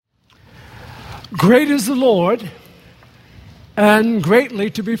Great is the Lord, and greatly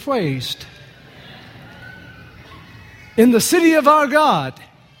to be praised. In the city of our God,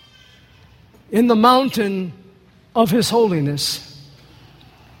 in the mountain of His holiness,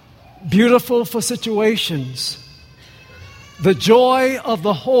 beautiful for situations, the joy of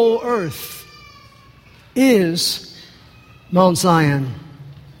the whole earth is Mount Zion.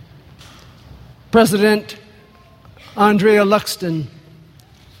 President Andrea Luxton,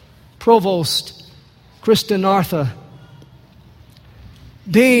 Provost Kristen Arthur,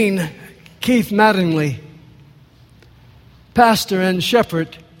 Dean Keith Mattingly, Pastor and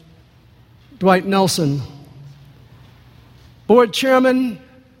Shepherd Dwight Nelson, Board Chairman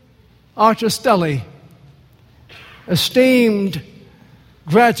Archer Stelly, esteemed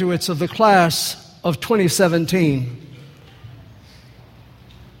graduates of the class of 2017,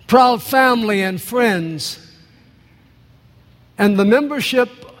 proud family and friends, and the membership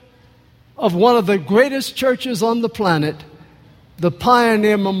of one of the greatest churches on the planet, the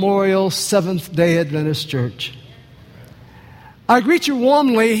Pioneer Memorial Seventh-day Adventist Church. I greet you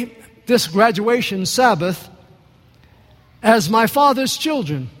warmly this graduation Sabbath as my Father's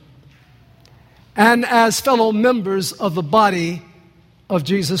children and as fellow members of the body of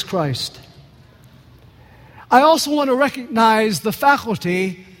Jesus Christ. I also want to recognize the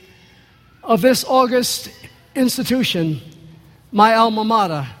faculty of this august institution, my alma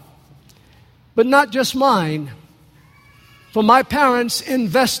mater, but not just mine, for my parents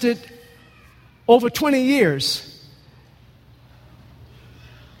invested over 20 years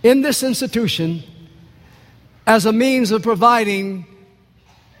in this institution as a means of providing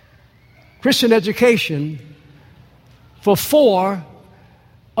Christian education for 4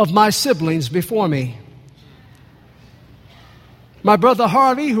 of my siblings before me. My brother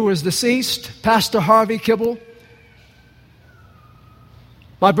Harvey, who is deceased, Pastor Harvey Kibble.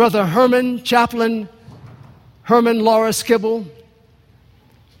 My brother Herman, Chaplain Herman Lawrence Kibble.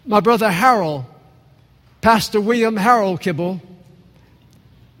 My brother Harold, Pastor William Harold Kibble.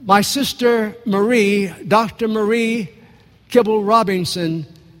 My sister Marie, Dr. Marie Kibble Robinson,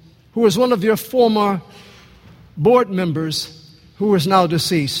 who was one of your former board members who is now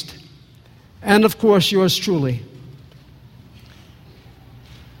deceased. And of course, yours truly.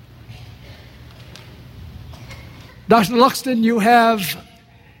 Dr. Luxton, you have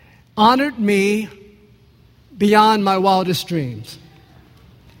honored me beyond my wildest dreams.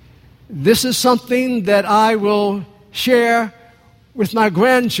 This is something that I will share with my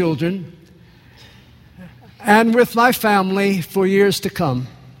grandchildren and with my family for years to come.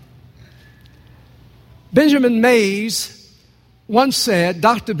 Benjamin Mays once said,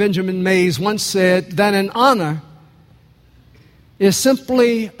 Dr. Benjamin Mays once said, that an honor is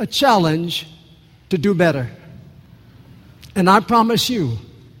simply a challenge to do better. And I promise you,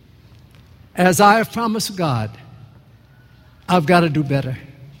 as I have promised God, I've got to do better.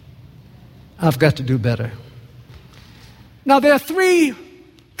 I've got to do better. Now, there are 3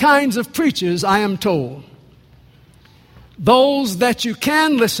 kinds of preachers, I am told. Those that you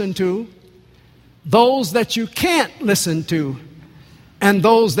can listen to, those that you can't listen to, and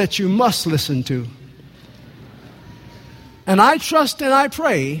those that you must listen to. And I trust and I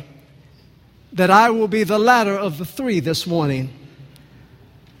pray that I will be the latter of the 3 this morning,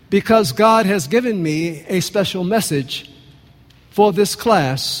 because God has given me a special message for this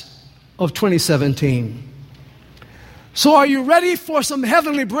class of 2017. So are you ready for some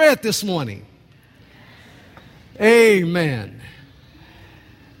heavenly bread this morning? Amen.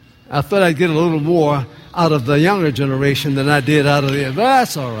 I thought I'd get a little more out of the younger generation than I did out of the, but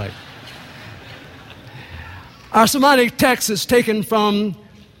that's all right. Our sermonic text is taken from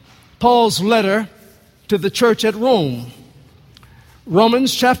Paul's letter to the church at Rome,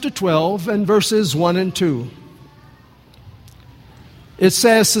 Romans chapter 12 and verses 1 and 2. It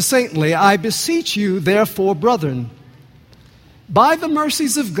says succinctly, I beseech you, therefore, brethren, by the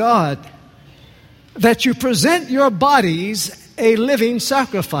mercies of God, that you present your bodies a living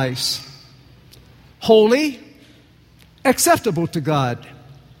sacrifice, holy, acceptable to God,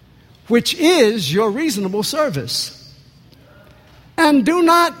 which is your reasonable service. And do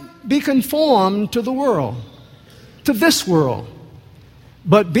not be conformed to the world, to this world,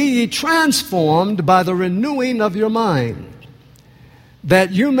 but be ye transformed by the renewing of your mind,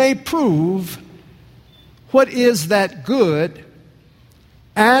 that you may prove what is that good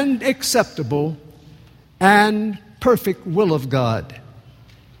and acceptable and perfect will of God.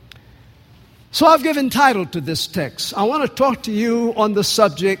 So I've given title to this text. I want to talk to you on the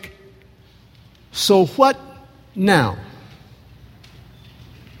subject, so what now?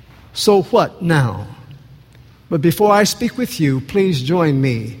 So what now? But before I speak with you, please join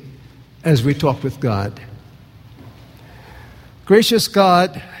me as we talk with God. Gracious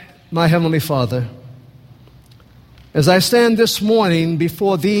God, my Heavenly Father, as I stand this morning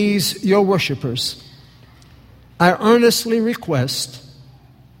before these, your worshipers, I earnestly request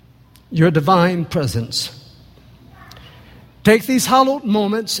your divine presence. Take these hallowed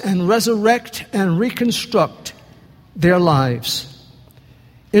moments and resurrect and reconstruct their lives.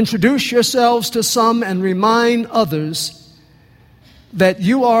 Introduce yourselves to some and remind others that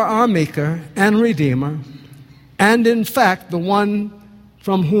you are our Maker and Redeemer, and in fact, the one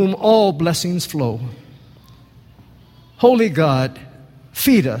from whom all blessings flow. Holy God,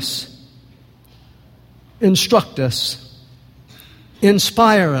 feed us, instruct us,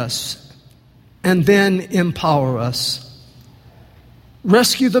 inspire us, and then empower us.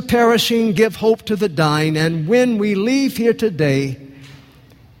 Rescue the perishing, give hope to the dying, and when we leave here today,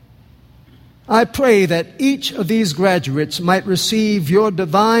 I pray that each of these graduates might receive your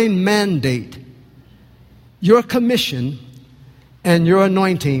divine mandate, your commission, and your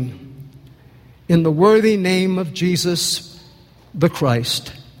anointing in the worthy name of Jesus the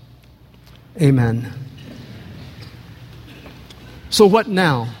Christ. Amen. So what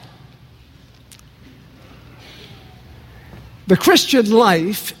now? The Christian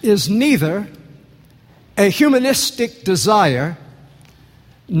life is neither a humanistic desire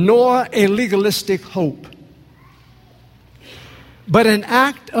nor a legalistic hope, but an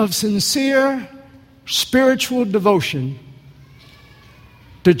act of sincere spiritual devotion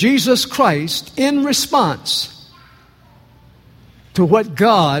to Jesus Christ in response to what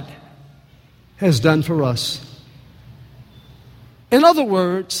God has done for us. In other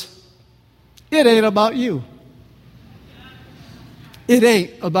words, it ain't about you. It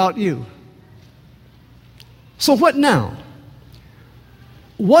ain't about you. So what now?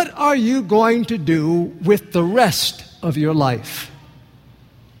 What are you going to do with the rest of your life?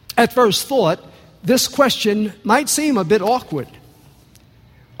 At first thought, this question might seem a bit awkward,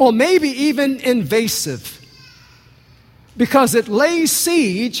 or maybe even invasive, because it lays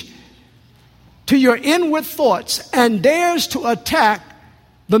siege to your inward thoughts and dares to attack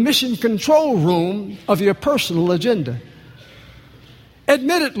the mission control room of your personal agenda.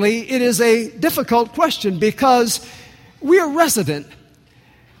 Admittedly, it is a difficult question because we are resident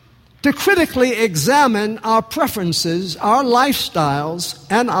to critically examine our preferences, our lifestyles,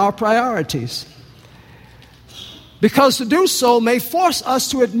 and our priorities. Because to do so may force us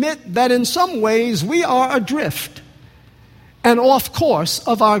to admit that in some ways we are adrift and off course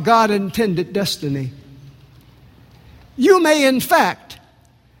of our God-intended destiny. You may, in fact,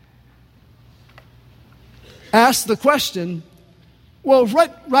 ask the question, well,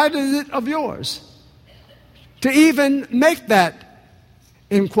 what right is it of yours to even make that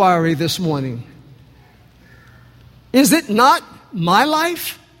inquiry this morning? Is it not my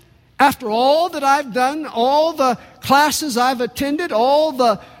life? After all that I've done, all the classes I've attended, all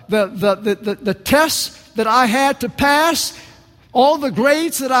the tests that I had to pass, all the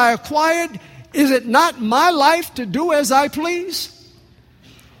grades that I acquired, is it not my life to do as I please?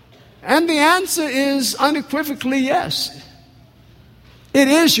 And the answer is unequivocally yes. It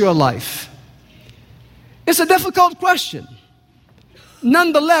is your life. It's a difficult question.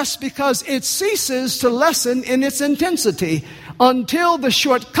 Nonetheless, because it ceases to lessen in its intensity until the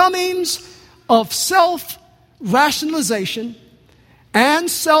shortcomings of self-rationalization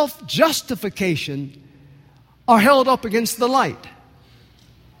and self-justification are held up against the light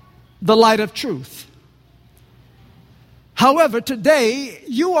of truth. However, today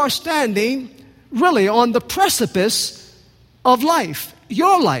you are standing really on the precipice of life,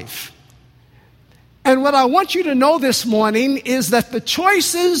 your life. And what I want you to know this morning is that the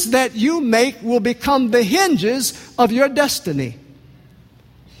choices that you make will become the hinges of your destiny.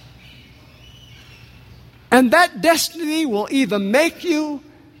 And that destiny will either make you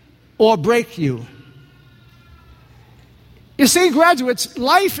or break you. You see, graduates,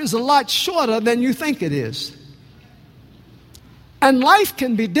 life is a lot shorter than you think it is. And life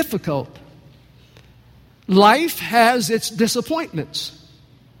can be difficult. Life has its disappointments.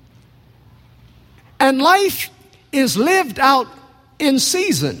 And life is lived out in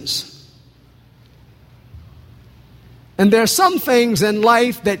seasons. And there are some things in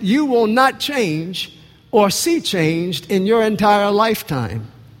life that you will not change or see changed in your entire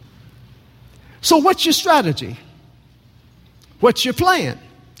lifetime. So what's your strategy? What's your plan?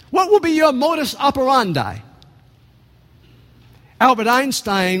 What will be your modus operandi? Albert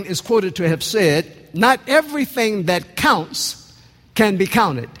Einstein is quoted to have said, "Not everything that counts can be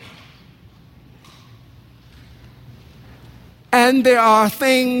counted." And there are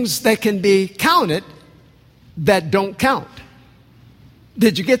things that can be counted that don't count.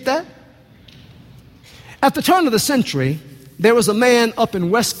 Did you get that? At the turn of the century, there was a man up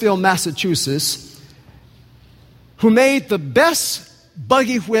in Westfield, Massachusetts, who made the best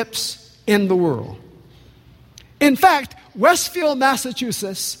buggy whips in the world. In fact, Westfield,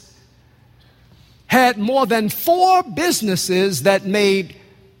 Massachusetts had more than 4 businesses that made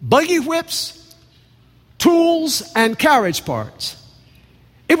buggy whips, tools, and carriage parts.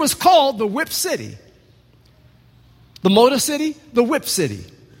 It was called the Whip City. The Motor City, the Whip City.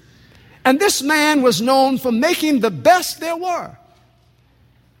 And this man was known for making the best there were.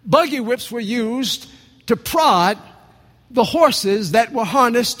 Buggy whips were used to prod the horses that were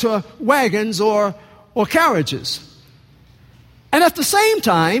harnessed to wagons or carriages. And at the same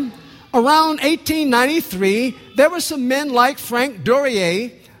time, around 1893, there were some men like Frank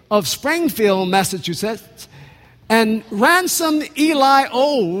Durier of Springfield, Massachusetts, and Ransom Eli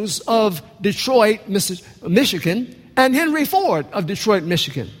Owes of Detroit, Michigan, and Henry Ford of Detroit,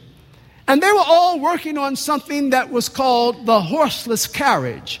 Michigan. And they were all working on something that was called the horseless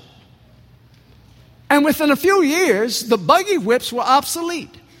carriage. And within a few years, the buggy whips were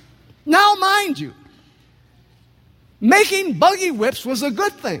obsolete. Now, mind you, making buggy whips was a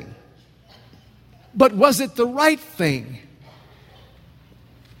good thing. But was it the right thing?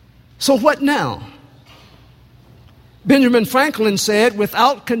 So what now? Benjamin Franklin said,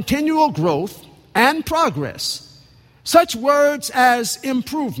 without continual growth and progress, such words as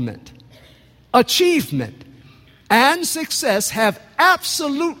improvement, achievement, and success have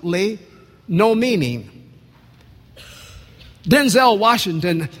absolutely no meaning. Denzel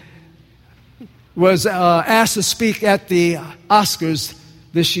Washington was asked to speak at the Oscars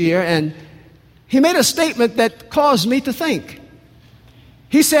this year, and he made a statement that caused me to think.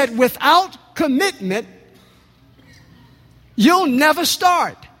 He said, without commitment, you'll never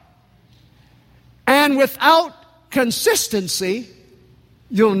start. And without consistency,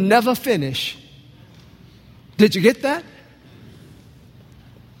 you'll never finish. Did you get that?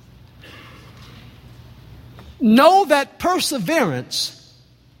 Know that perseverance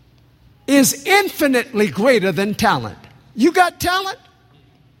is infinitely greater than talent. You got talent?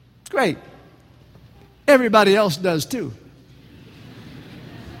 Great. Everybody else does too.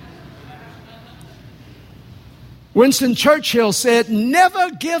 Winston Churchill said,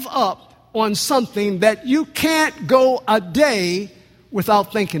 never give up on something that you can't go a day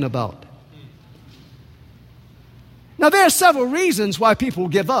without thinking about. Now, there are several reasons why people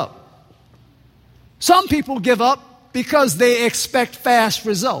give up. Some people give up because they expect fast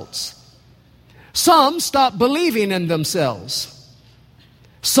results. Some stop believing in themselves.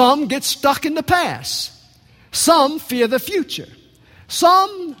 Some get stuck in the past. Some fear the future.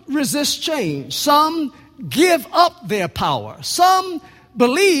 Some resist change. Some give up their power. Some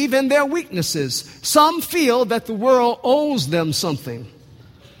believe in their weaknesses. Some feel that the world owes them something.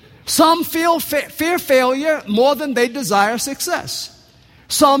 Some fear failure more than they desire success.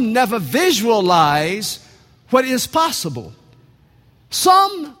 Some never visualize what is possible.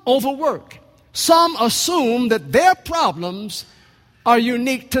 Some overwork. Some assume that their problems are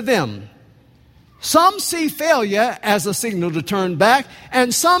unique to them. Some see failure as a signal to turn back,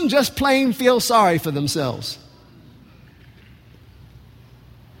 and some just plain feel sorry for themselves.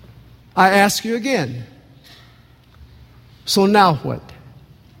 I ask you again, so now what?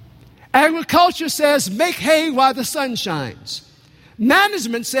 Agriculture says make hay while the sun shines.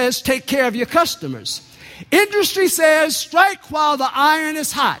 Management says take care of your customers. Industry says strike while the iron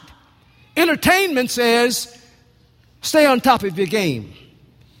is hot. Entertainment says stay on top of your game.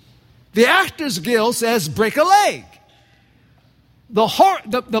 The Actors Guild says break a leg.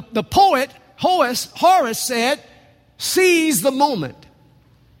 The poet Horace said seize the moment.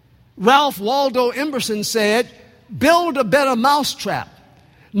 Ralph Waldo Emerson said build a better mousetrap.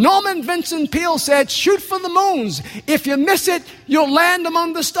 Norman Vincent Peale said shoot for the moons. If you miss it, you'll land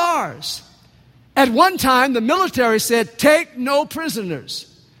among the stars. At one time, the military said take no prisoners.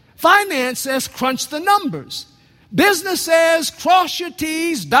 Finance says crunch the numbers. Business says cross your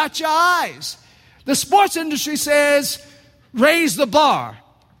T's, dot your I's. The sports industry says raise the bar,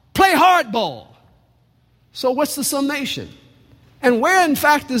 play hardball. So what's the summation? And where, in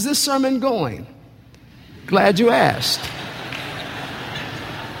fact, is this sermon going? Glad you asked.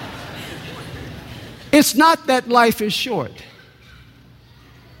 It's not that life is short,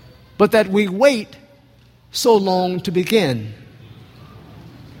 but that we wait so long to begin.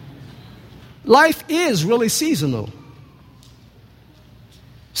 Life is really seasonal.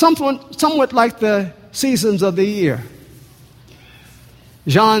 Somewhat like the seasons of the year.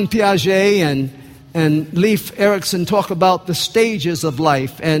 Jean Piaget and Leif Erikson talk about the stages of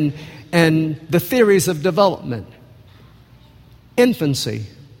life and the theories of development. Infancy,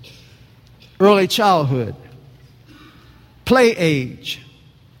 early childhood, play age,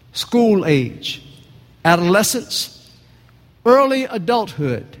 school age, adolescence, early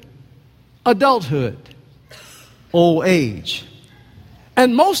adulthood, old age.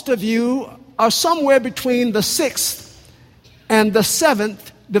 And most of you are somewhere between the 6th and the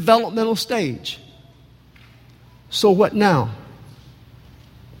 7th developmental stage. So what now?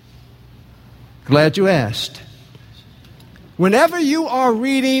 Glad you asked. Whenever you are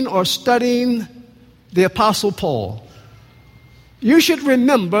reading or studying the Apostle Paul, you should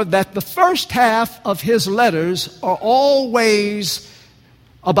remember that the first half of his letters are always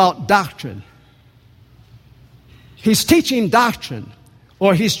about doctrine. He's teaching doctrine,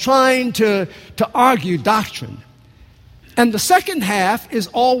 or he's trying to argue doctrine. And the second half is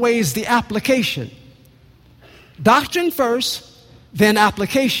always the application. Doctrine first, then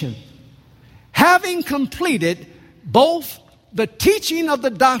application. Having completed both the teaching of the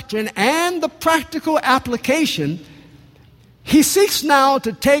doctrine and the practical application, he seeks now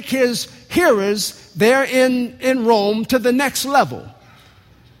to take his hearers there in Rome to the next level,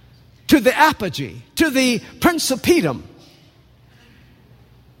 to the apogee, to the principium.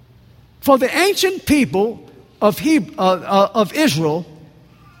 For the ancient people of Israel,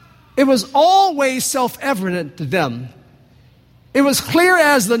 it was always self-evident to them. It was clear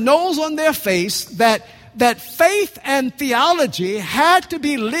as the nose on their face that faith and theology had to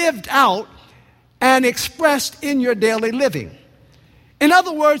be lived out and expressed in your daily living. In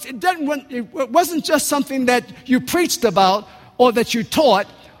other words, it wasn't just something that you preached about or that you taught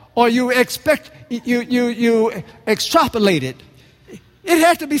or you extrapolated. It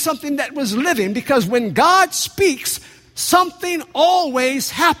had to be something that was living, because when God speaks, something always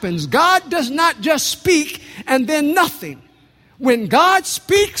happens. God does not just speak and then nothing. When God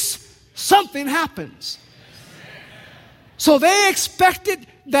speaks, something happens. So they expected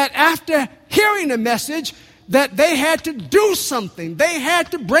that after hearing a message, that they had to do something. They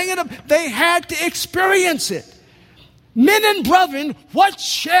had to bring it up. They had to experience it. Men and brethren, what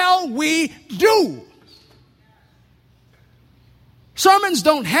shall we do? Sermons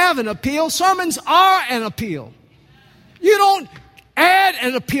don't have an appeal. Sermons are an appeal. You don't add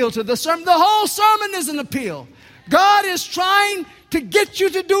an appeal to the sermon. The whole sermon is an appeal. God is trying to get you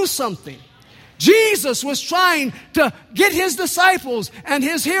to do something. Jesus was trying to get his disciples and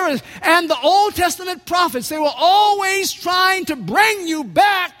his hearers and the Old Testament prophets. They were always trying to bring you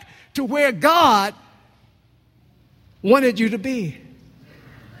back to where God wanted you to be.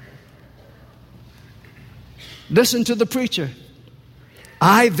 Listen to the preacher.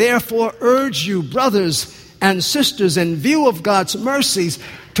 I therefore urge you, brothers and sisters, in view of God's mercies,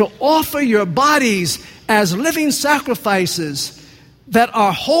 to offer your bodies as living sacrifices that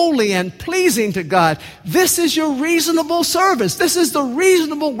are holy and pleasing to God. This is your reasonable service. This is the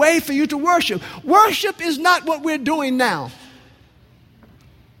reasonable way for you to worship. Worship is not what we're doing now.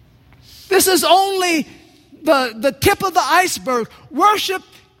 This is only the tip of the iceberg. Worship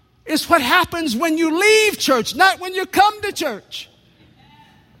is what happens when you leave church, not when you come to church.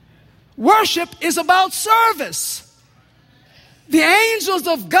 Worship is about service. The angels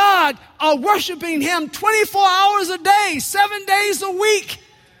of God are worshiping him 24 hours a day, 7 days a week.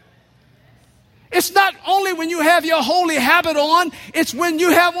 It's not only when you have your holy habit on, it's when you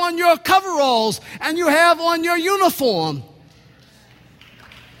have on your coveralls and you have on your uniform.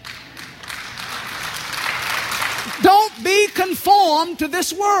 Don't be conformed to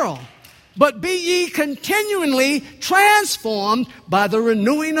this world, but be ye continually transformed by the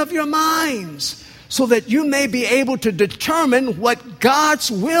renewing of your minds, so that you may be able to determine what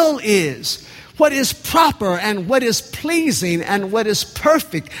God's will is, what is proper and what is pleasing and what is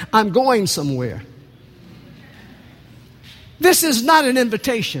perfect. I'm going somewhere. This is not an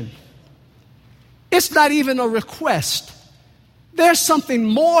invitation. It's not even a request. There's something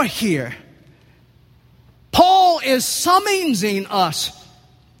more here. Paul is summoning us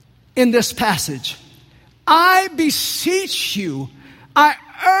in this passage. I beseech you, I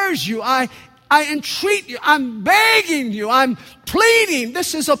urge you, I entreat you, I'm begging you, I'm pleading.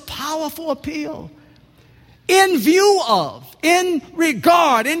 This is a powerful appeal. In view of, in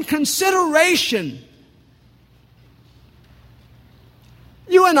regard, in consideration.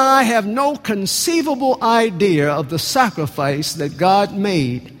 You and I have no conceivable idea of the sacrifice that God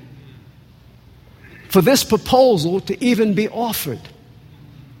made for this proposal to even be offered.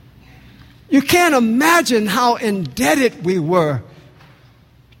 You can't imagine how indebted we were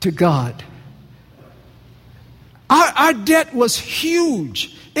to God. Our debt was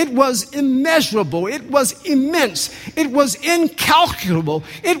huge. It was immeasurable. It was immense. It was incalculable.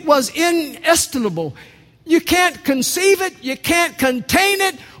 It was inestimable. You can't conceive it. You can't contain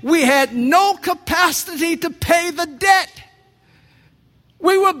it. We had no capacity to pay the debt.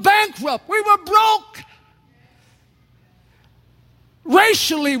 We were bankrupt. We were broke.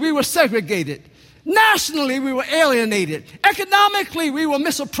 Racially, we were segregated. Nationally, we were alienated. Economically, we were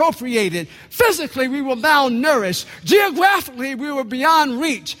misappropriated. Physically, we were malnourished. Geographically, we were beyond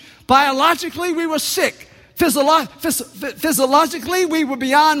reach. Biologically, we were sick. Physiologically, we were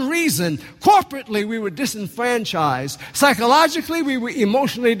beyond reason. Corporately, we were disenfranchised. Psychologically, we were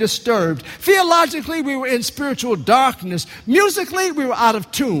emotionally disturbed. Theologically, we were in spiritual darkness. Musically, we were out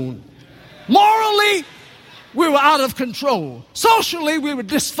of tune. Morally, we were out of control. Socially, we were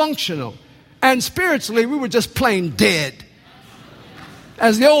dysfunctional. And spiritually, we were just plain dead.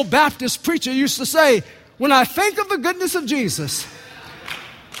 As the old Baptist preacher used to say, when I think of the goodness of Jesus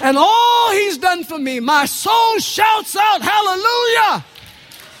and all he's done for me, my soul shouts out, hallelujah,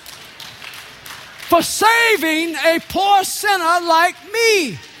 for saving a poor sinner like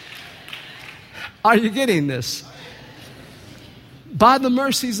me. Are you getting this? By the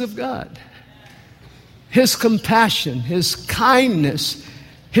mercies of God, his compassion, his kindness,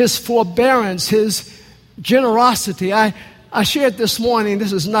 his forbearance, his generosity. I shared this morning,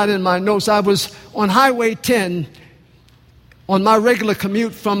 this is not in my notes, I was on Highway 10 on my regular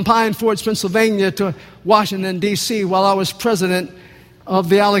commute from Pine Forge, Pennsylvania to Washington, D.C. while I was president of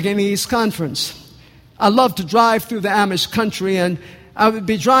the Allegheny East Conference. I love to drive through the Amish country, and I would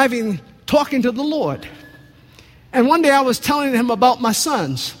be driving, talking to the Lord. And one day I was telling him about my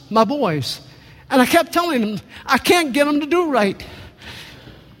sons, my boys. And I kept telling him, I can't get them to do right.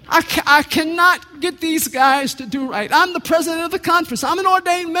 I cannot get these guys to do right. I'm the president of the conference. I'm an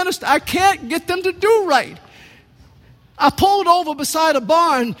ordained minister. I can't get them to do right. I pulled over beside a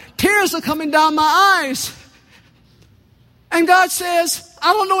barn. Tears are coming down my eyes. And God says,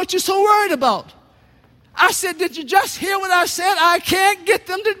 I don't know what you're so worried about. I said, did you just hear what I said? I can't get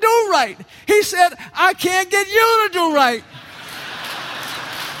them to do right. He said, I can't get you to do right.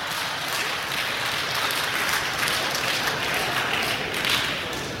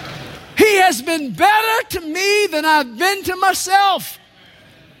 He has been better to me than I've been to myself.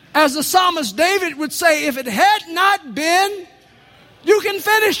 As the psalmist David would say, if it had not been, you can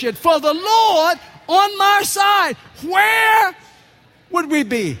finish it, for the Lord on my side, where would we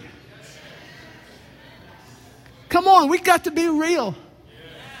be? Come on, we got to be real.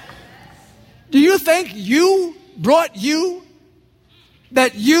 Do you think you brought you,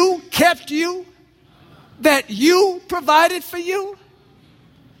 that you kept you, that you provided for you?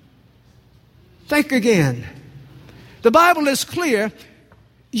 Think again. The Bible is clear.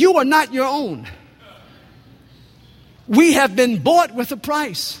 You are not your own. We have been bought with a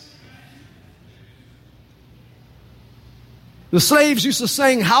price. The slaves used to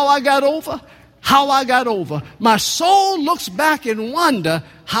sing, how I got over, how I got over. My soul looks back in wonder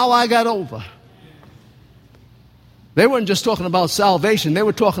how I got over. They weren't just talking about salvation. They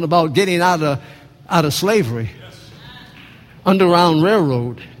were talking about getting out of slavery. Underground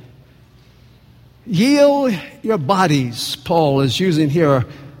Railroad. Yield your bodies, Paul is using here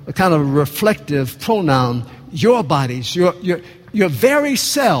a kind of reflective pronoun. Your bodies, your very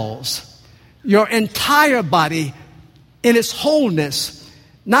cells, your entire body in its wholeness,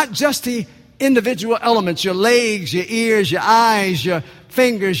 not just the individual elements, your legs, your ears, your eyes, your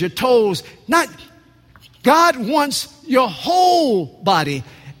fingers, your toes. God wants your whole body,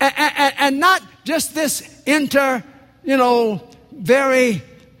 and not just this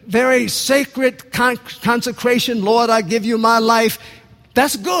very sacred consecration. Lord, I give you my life.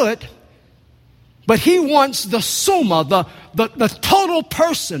 That's good. But he wants the summa, the total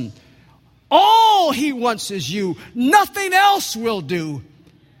person. All he wants is you. Nothing else will do.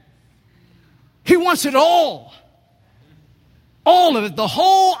 He wants it all. All of it, the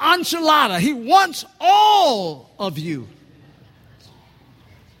whole enchilada. He wants all of you.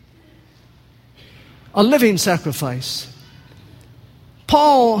 A living sacrifice.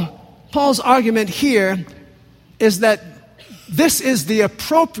 Paul's argument here is that this is the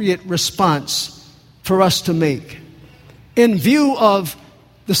appropriate response for us to make in view of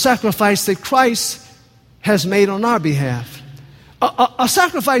the sacrifice that Christ has made on our behalf. A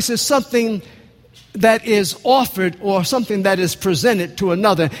sacrifice is something that is offered or something that is presented to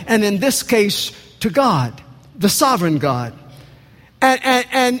another, and in this case, to God, the sovereign God.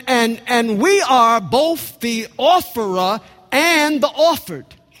 And we are both the offerer and the offered.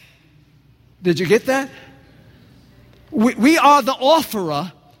 Did you get that? We are the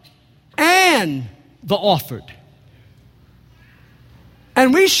offerer and the offered.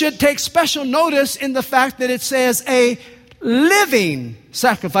 And we should take special notice in the fact that it says a living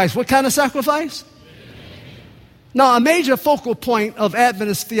sacrifice. What kind of sacrifice? Now, a major focal point of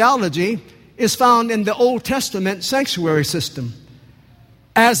Adventist theology is found in the Old Testament sanctuary system,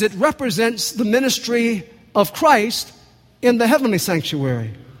 as it represents the ministry of Christ in the heavenly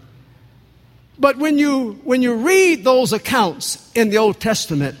sanctuary. But when you read those accounts in the Old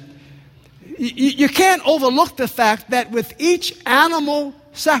Testament, you can't overlook the fact that with each animal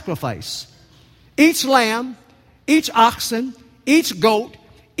sacrifice, each lamb, each oxen, each goat,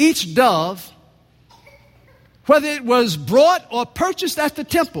 each dove, whether it was brought or purchased at the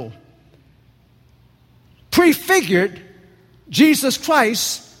temple, prefigured Jesus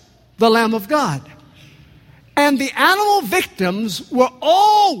Christ, the Lamb of God. And the animal victims were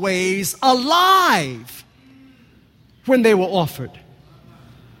always alive when they were offered.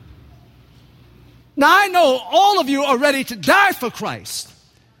 Now, I know all of you are ready to die for Christ.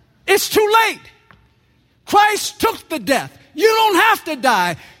 It's too late. Christ took the death. You don't have to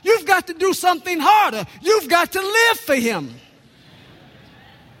die. You've got to do something harder. You've got to live for Him.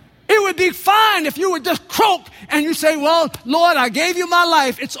 It would be fine if you would just croak and you say, well, Lord, I gave you my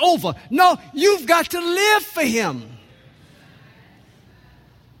life. It's over. No, you've got to live for Him.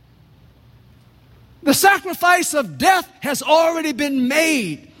 The sacrifice of death has already been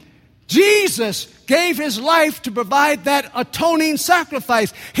made. Jesus gave His life to provide that atoning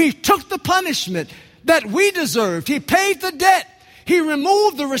sacrifice. He took the punishment that we deserved. He paid the debt. He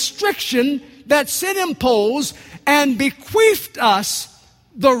removed the restriction that sin imposed and bequeathed us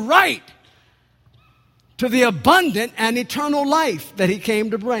the right to the abundant and eternal life that He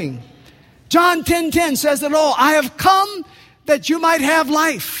came to bring. John 10:10 says that, oh, I have come that you might have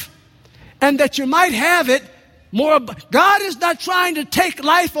life and that you might have it more. God is not trying to take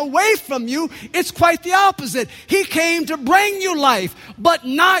life away from you. It's quite the opposite. He came to bring you life, but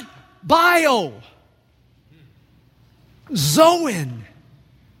not bio. Zoin.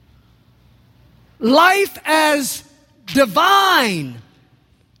 Life as divine.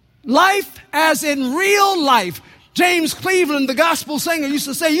 Life as in real life. James Cleveland, the gospel singer, used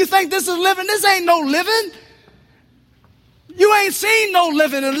to say, you think this is living? This ain't no living. You ain't seen no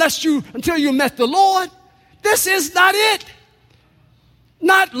living until you met the Lord. This is not it.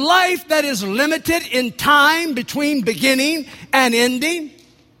 Not life that is limited in time between beginning and ending.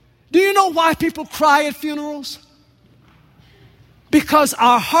 Do you know why people cry at funerals? Because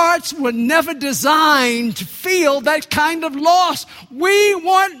our hearts were never designed to feel that kind of loss. We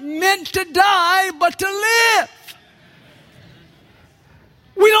weren't meant to die, but to live.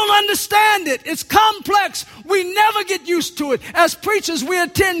 We don't understand it. It's complex. We never get used to it. As preachers, we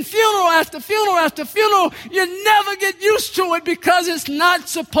attend funeral after funeral after funeral. You never get used to it because it's not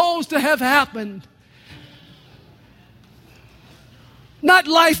supposed to have happened. Not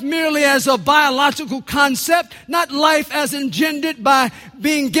life merely as a biological concept, not life as engendered by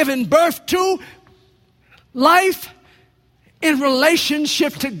being given birth to. Life in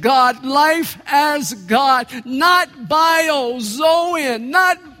relationship to God, life as God, not biozoan,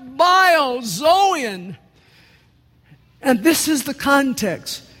 not biozoan. And this is the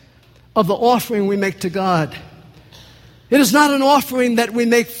context of the offering we make to God. It is not an offering that we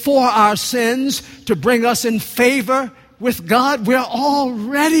make for our sins to bring us in favor with God. We're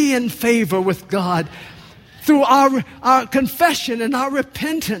already in favor with God through our confession and our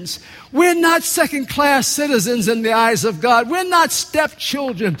repentance. We're not second-class citizens in the eyes of God. We're not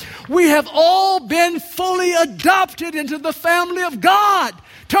stepchildren. We have all been fully adopted into the family of God.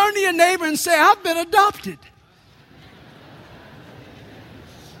 Turn to your neighbor and say, I've been adopted.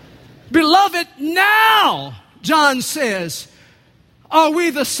 Beloved, now, John says, are we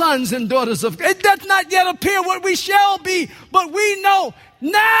the sons and daughters of God? It does not yet appear what we shall be, but we know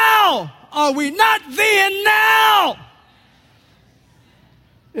now are we, not then, now.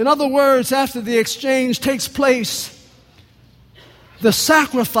 In other words, after the exchange takes place, the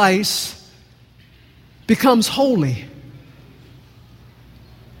sacrifice becomes holy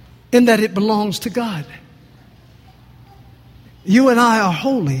in that it belongs to God. You and I are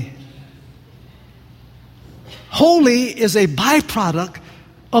holy. Holy is a byproduct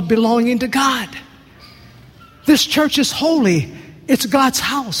of belonging to God. This church is holy. It's God's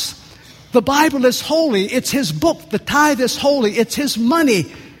house. The Bible is holy. It's His book. The tithe is holy. It's His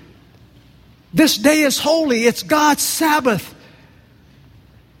money. This day is holy. It's God's Sabbath.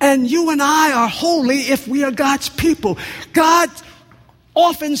 And you and I are holy if we are God's people. God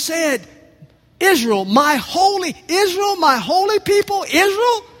often said, Israel, my holy people,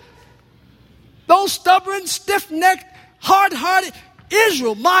 Israel? Those stubborn, stiff-necked, hard-hearted,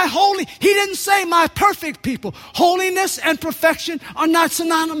 Israel, my holy. He didn't say my perfect people. Holiness and perfection are not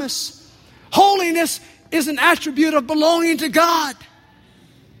synonymous. Holiness is an attribute of belonging to God.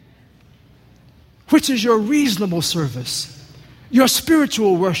 which is your reasonable service, your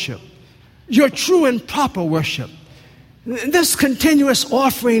spiritual worship, your true and proper worship. This continuous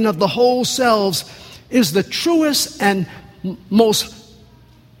offering of the whole selves is the truest and most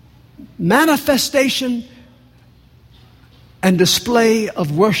manifestation and display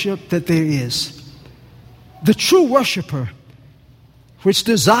of worship that there is. The true worshiper, which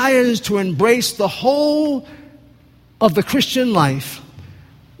desires to embrace the whole of the Christian life,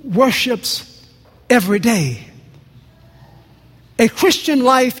 worships every day. A Christian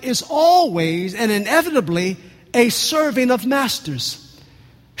life is always and inevitably a serving of masters.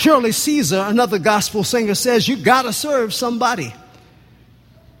 Shirley Caesar, another gospel singer, says you got to serve somebody.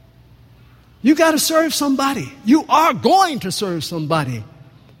 You got to serve somebody. You are going to serve somebody.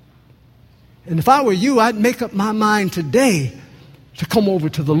 And if I were you, I'd make up my mind today to come over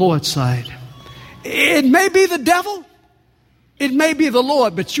to the Lord's side. It may be the devil, it may be the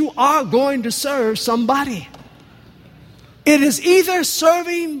Lord, but you are going to serve somebody. It is either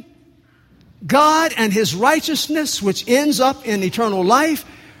serving God and His righteousness, which ends up in eternal life,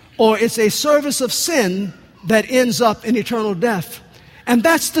 or it's a service of sin that ends up in eternal death. And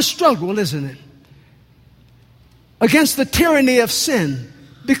that's the struggle, isn't it? Against the tyranny of sin.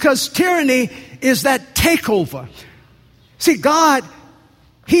 Because tyranny is that takeover. See, God,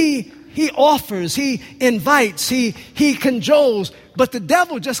 He offers, He invites, He cajoles, but the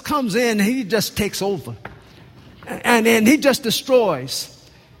devil just comes in and he just takes over. And he just destroys.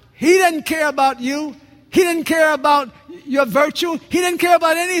 He doesn't care about you. He didn't care about your virtue. He didn't care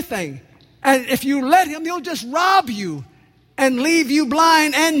about anything. And if you let him, he'll just rob you and leave you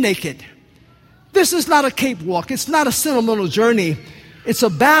blind and naked. This is not a cakewalk. It's not a sentimental journey. It's a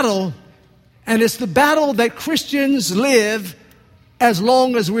battle, and it's the battle that Christians live as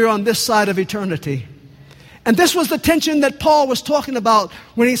long as we're on this side of eternity. And this was the tension that Paul was talking about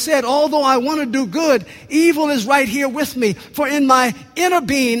when he said, although I want to do good, evil is right here with me. For in my inner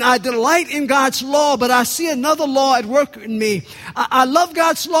being, I delight in God's law, but I see another law at work in me. I love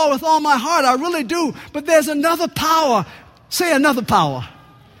God's law with all my heart. I really do. But there's another power. Say another power.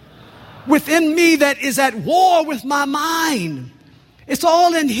 Within me that is at war with my mind. It's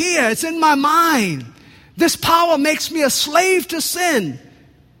all in here. It's in my mind. This power makes me a slave to sin.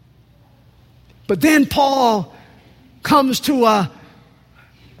 But then Paul comes to a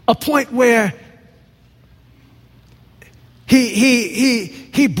point where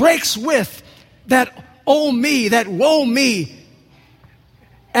he breaks with that oh me, that woe me.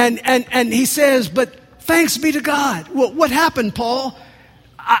 And he says, but thanks be to God. Well, what happened, Paul?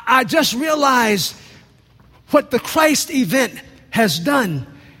 I just realized what the Christ event has done.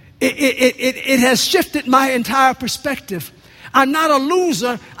 It has shifted my entire perspective. I'm not a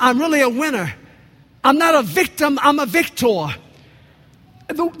loser. I'm really a winner. I'm not a victim, I'm a victor.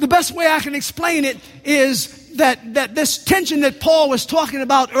 The best way I can explain it is that this tension that Paul was talking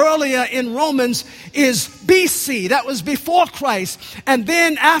about earlier in Romans is BC. That was before Christ. And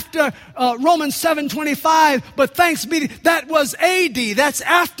then after Romans 7:25, but thanks be to, that was AD. That's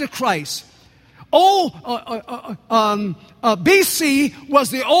after Christ. BC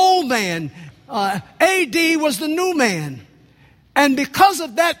was the old man. AD was the new man. And because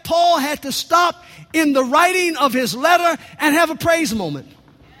of that, Paul had to stop in the writing of his letter and have a praise moment.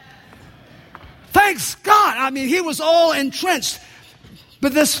 Thanks God. I mean, he was all entrenched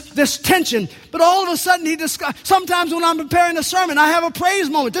with this tension. But all of a sudden, sometimes when I'm preparing a sermon, I have a praise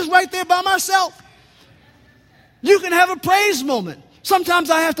moment, just right there by myself. You can have a praise moment. Sometimes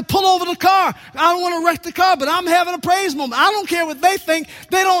I have to pull over the car. I don't want to wreck the car, but I'm having a praise moment. I don't care what they think.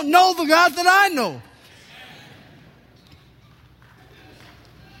 They don't know the God that I know.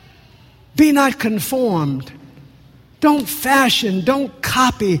 Be not conformed. Don't fashion. Don't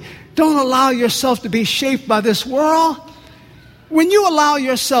copy. Don't allow yourself to be shaped by this world. When you allow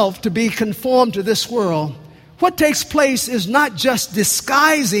yourself to be conformed to this world, what takes place is not just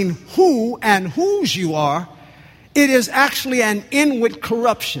disguising who and whose you are. It is actually an inward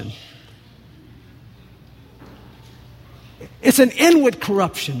corruption. It's an inward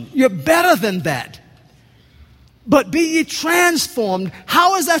corruption. You're better than that. But be ye transformed.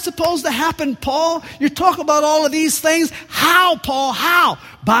 How is that supposed to happen, Paul? You talk about all of these things. How, Paul? How?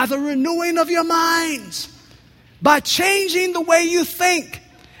 By the renewing of your minds. By changing the way you think.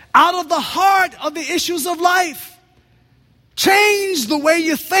 Out of the heart of the issues of life. Change the way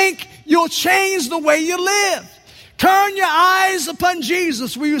you think. You'll change the way you live. Turn your eyes upon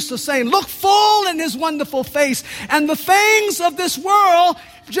Jesus, we used to say. Look full in His wonderful face. And the things of this world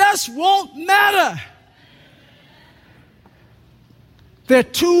just won't matter. There are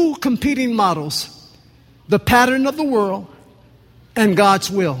two competing models, the pattern of the world and God's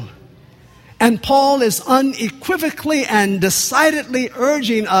will. And Paul is unequivocally and decidedly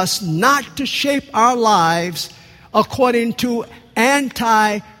urging us not to shape our lives according to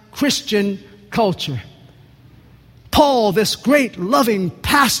anti-Christian culture. Paul, this great loving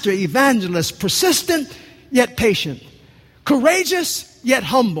pastor, evangelist, persistent yet patient, courageous yet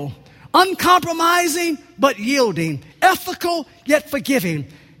humble, uncompromising but yielding, ethical yet forgiving.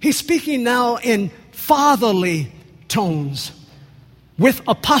 He's speaking now in fatherly tones with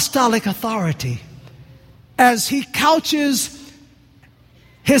apostolic authority as he couches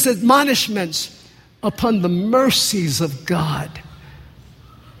his admonishments upon the mercies of God.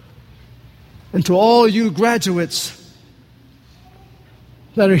 And to all you graduates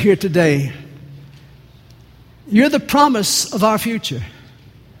that are here today, you're the promise of our future.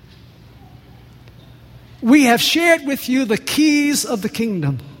 We have shared with you the keys of the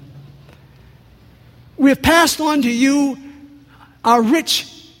kingdom. We have passed on to you our rich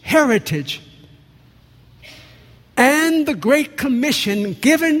heritage and the great commission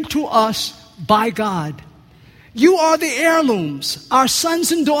given to us by God. You are the heirlooms, our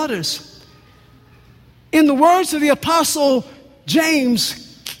sons and daughters. In the words of the Apostle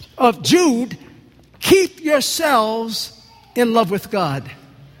James of Jude, keep yourselves in love with God.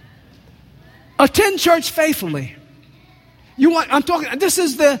 Attend church faithfully. This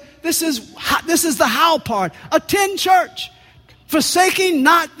is the how part. Attend church. Forsaking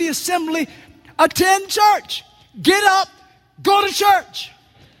not the assembly. Attend church. Get up, go to church.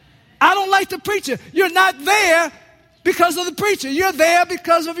 I don't like the preacher. You're not there because of the preacher. You're there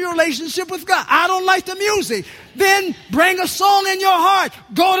because of your relationship with God. I don't like the music. Then bring a song in your heart.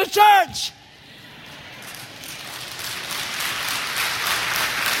 Go to church.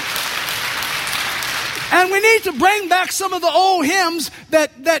 And we need to bring back some of the old hymns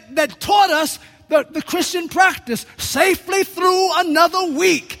that taught us the Christian practice safely through another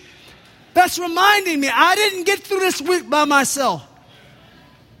week. That's reminding me, I didn't get through this week by myself.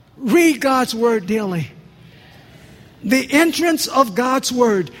 Read God's word daily. The entrance of God's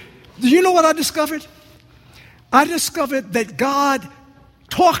word. Do you know what I discovered? I discovered that God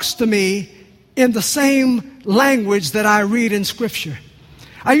talks to me in the same language that I read in Scripture.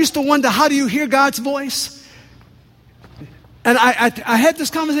 I used to wonder, how do you hear God's voice? And I had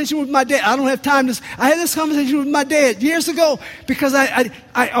this conversation with my dad. I don't have time to. I had this conversation with my dad years ago because I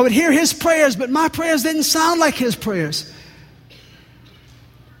would hear his prayers, but my prayers didn't sound like his prayers.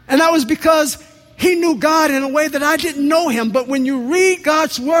 And that was because he knew God in a way that I didn't know him. But when you read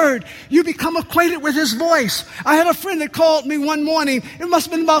God's word, you become acquainted with his voice. I had a friend that called me one morning. It must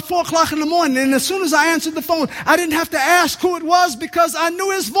have been about 4 o'clock in the morning. And as soon as I answered the phone, I didn't have to ask who it was because I knew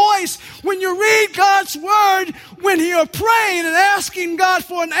his voice. When you read God's word, when you're praying and asking God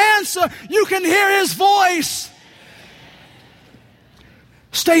for an answer, you can hear his voice.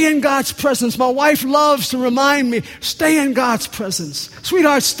 Stay in God's presence. My wife loves to remind me, stay in God's presence.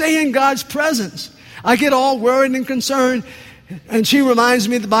 Sweetheart, stay in God's presence. I get all worried and concerned, and she reminds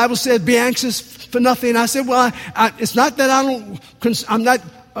me the Bible said, be anxious for nothing. I said, well, it's not that I'm not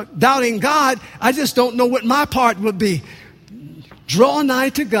doubting God. I just don't know what my part would be. Draw nigh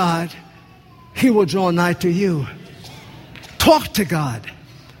to God. He will draw nigh to you. Talk to God.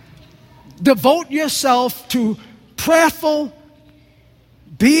 Devote yourself to prayerful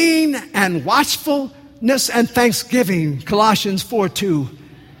being and watchfulness and thanksgiving, Colossians 4:2.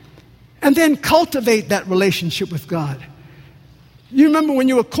 And then cultivate that relationship with God. You remember when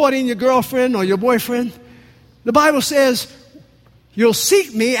you were courting your girlfriend or your boyfriend? The Bible says, you'll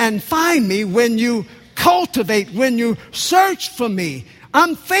seek me and find me when you cultivate, when you search for me.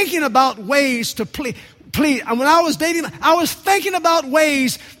 I'm thinking about ways to please. And when I was dating, I was thinking about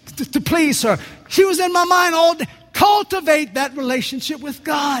ways to please her. She was in my mind all day. Cultivate that relationship with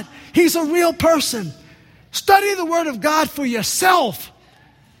God. He's a real person. Study the Word of God for yourself.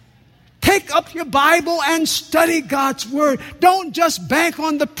 Take up your Bible and study God's Word. Don't just bank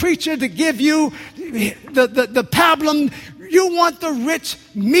on the preacher to give you the pablum. You want the rich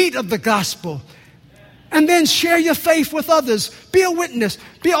meat of the gospel. And then share your faith with others. Be a witness.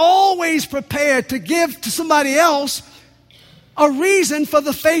 Be always prepared to give to somebody else a reason for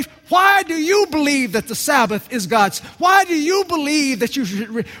the faith. Why do you believe that the Sabbath is God's? Why do you believe that you should?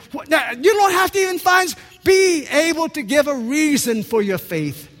 You don't have to even be able to give a reason for your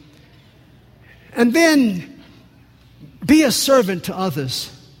faith. And then be a servant to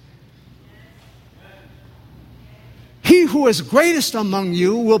others. He who is greatest among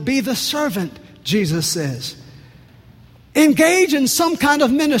you will be the servant, Jesus says. Engage in some kind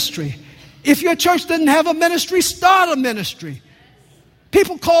of ministry. If your church doesn't have a ministry, start a ministry.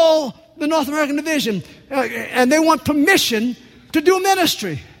 People call the North American Division and they want permission to do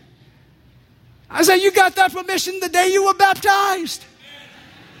ministry. I said, you got that permission the day you were baptized.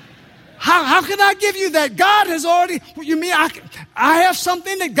 How can I give you that? God has already, you mean I have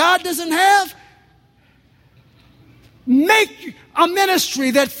something that God doesn't have? Make a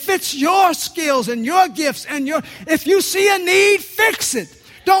ministry that fits your skills and your gifts and if you see a need, fix it.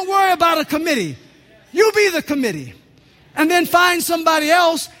 Don't worry about a committee. You be the committee. And then find somebody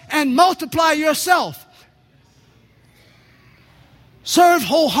else and multiply yourself. Serve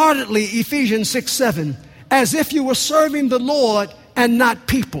wholeheartedly, Ephesians 6:7, as if you were serving the Lord and not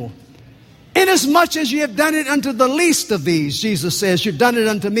people. Inasmuch as you have done it unto the least of these, Jesus says, you've done it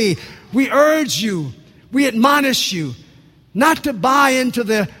unto me. We urge you, we admonish you, not to buy into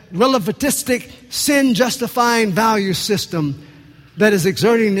the relativistic, sin-justifying value system that is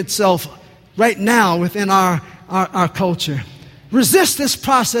exerting itself right now within our culture. Resist this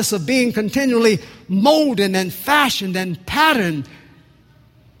process of being continually molded and fashioned and patterned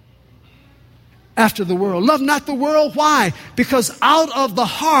after the world. Love not the world. Why? Because out of the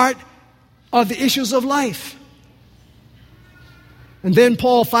heart are the issues of life. And then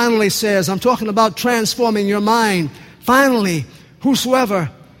Paul finally says, I'm talking about transforming your mind. Finally, whosoever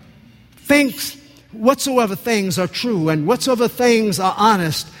thinks whatsoever things are true, and whatsoever things are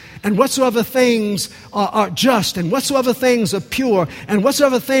honest, and whatsoever things are just, and whatsoever things are pure, and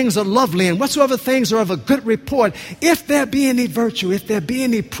whatsoever things are lovely, and whatsoever things are of a good report, if there be any virtue, if there be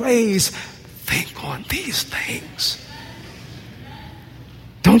any praise, think on these things.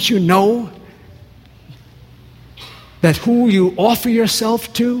 Don't you know that who you offer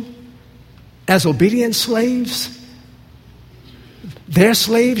yourself to as obedient slaves, their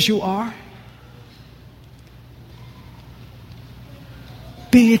slaves you are?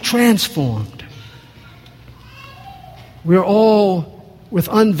 Be ye transformed. We're all with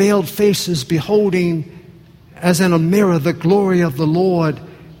unveiled faces beholding as in a mirror the glory of the Lord,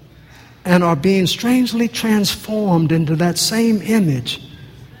 and are being strangely transformed into that same image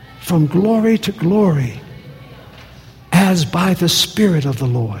from glory to glory as by the Spirit of the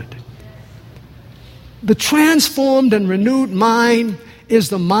Lord. The transformed and renewed mind is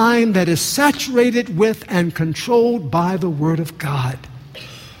the mind that is saturated with and controlled by the Word of God.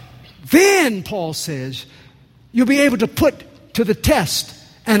 Then, Paul says, you'll be able to put to the test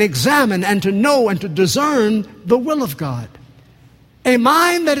and examine and to know and to discern the will of God. A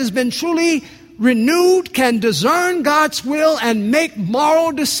mind that has been truly renewed can discern God's will and make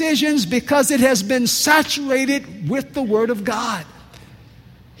moral decisions because it has been saturated with the Word of God.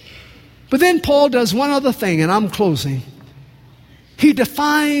 But then Paul does one other thing, and I'm closing. He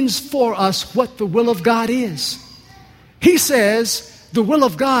defines for us what the will of God is. He says the will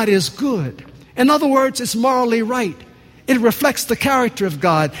of God is good. In other words, it's morally right. It reflects the character of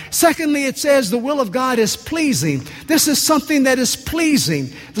God. Secondly, it says the will of God is pleasing. This is something that is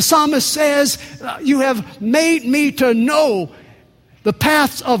pleasing. The psalmist says, you have made me to know the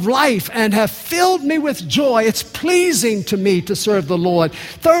paths of life and have filled me with joy. It's pleasing to me to serve the Lord.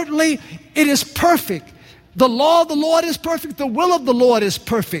 Thirdly, it is perfect. The law of the Lord is perfect. The will of the Lord is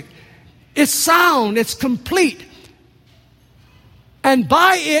perfect. It's sound. It's complete. And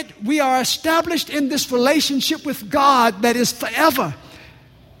by it, we are established in this relationship with God that is forever.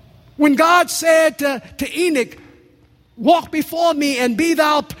 When God said to Enoch, walk before me and be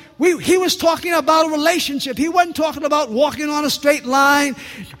thou, he was talking about a relationship. He wasn't talking about walking on a straight line.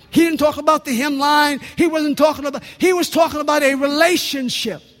 He didn't talk about the hymn line. He was talking about a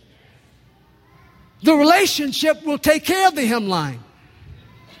relationship. The relationship will take care of the hymn line.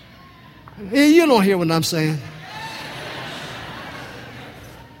 You don't hear what I'm saying.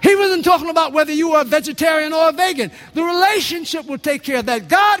 He wasn't talking about whether you are a vegetarian or a vegan. The relationship will take care of that.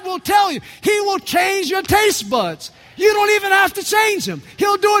 God will tell you. He will change your taste buds. You don't even have to change them.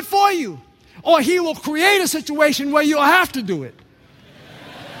 He'll do it for you. Or He will create a situation where you'll have to do it.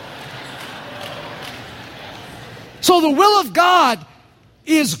 So the will of God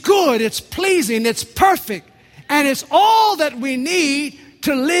is good, it's pleasing, it's perfect, and it's all that we need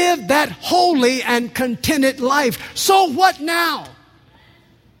to live that holy and contented life. So what now?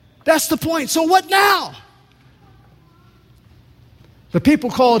 That's the point. So what now? The people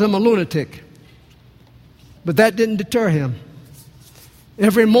called him a lunatic, but that didn't deter him.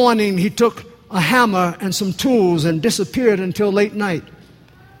 Every morning he took a hammer and some tools and disappeared until late night.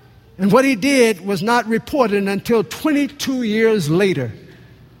 And what he did was not reported until 22 years later.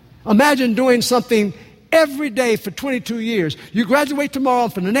 Imagine doing something every day for 22 years. You graduate tomorrow,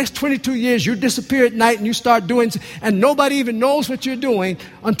 and for the next 22 years, you disappear at night and you start doing, and nobody even knows what you're doing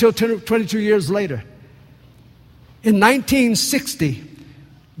until 22 years later. In 1960,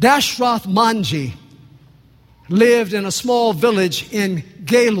 Dashrath Manji lived in a small village in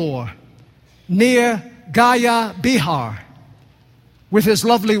Gaylor, near Gaya, Bihar, with his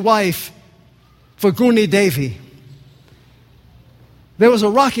lovely wife, Faguni Devi. There was a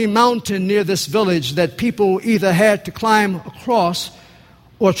rocky mountain near this village that people either had to climb across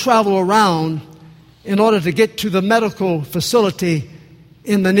or travel around in order to get to the medical facility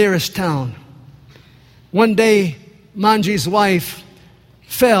in the nearest town. One day, Manji's wife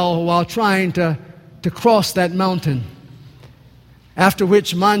fell while trying to cross that mountain, after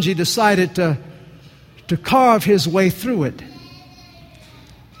which Manji decided to carve his way through it.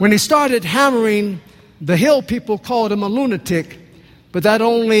 When he started hammering, the hill people called him a lunatic, but that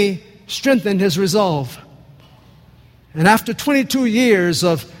only strengthened his resolve. And after 22 years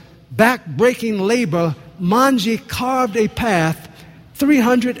of back-breaking labor, Manji carved a path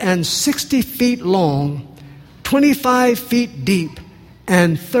 360 feet long, 25 feet deep,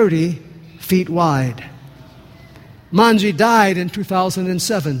 and 30 feet wide. Manji died in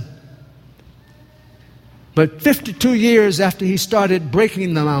 2007. But 52 years after he started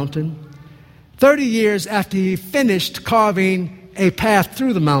breaking the mountain, 30 years after he finished carving a path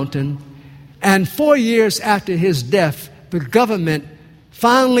through the mountain, and 4 years after his death, the government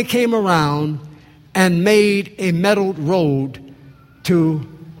finally came around and made a metalled road to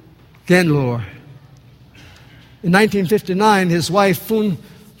Genlore. In 1959, his wife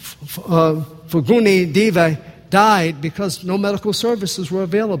Faguni Devi died because no medical services were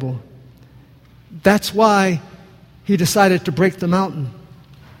available. That's why he decided to break the mountain.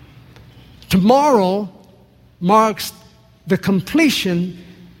 Tomorrow marks the completion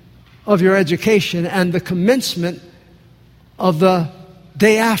of your education and the commencement of the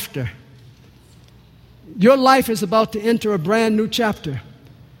day after. Your life is about to enter a brand new chapter.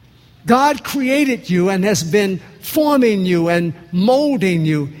 God created you and has been forming you and molding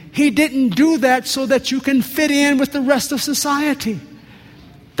you. He didn't do that so that you can fit in with the rest of society.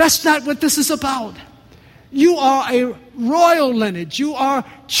 That's not what this is about. You are a royal lineage. You are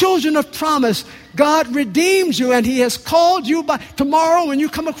children of promise. God redeemed you, and He has called you by. Tomorrow when you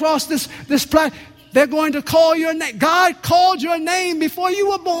come across this plaque, they're going to call your name. God called your name before you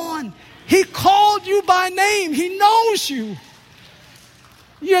were born. He called you by name. He knows you.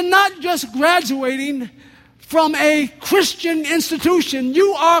 You're not just graduating from a Christian institution.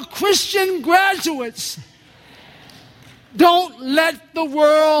 You are Christian graduates. Don't let the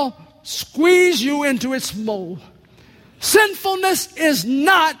world squeeze you into its mold. Sinfulness is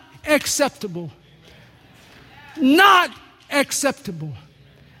not acceptable. Not acceptable.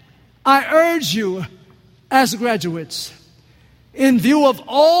 I urge you as graduates, in view of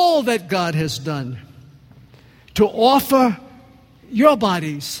all that God has done, to offer your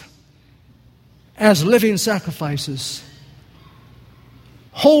bodies as living sacrifices,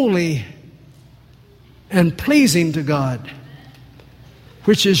 holy and pleasing to God,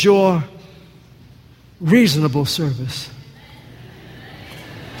 which is your reasonable service.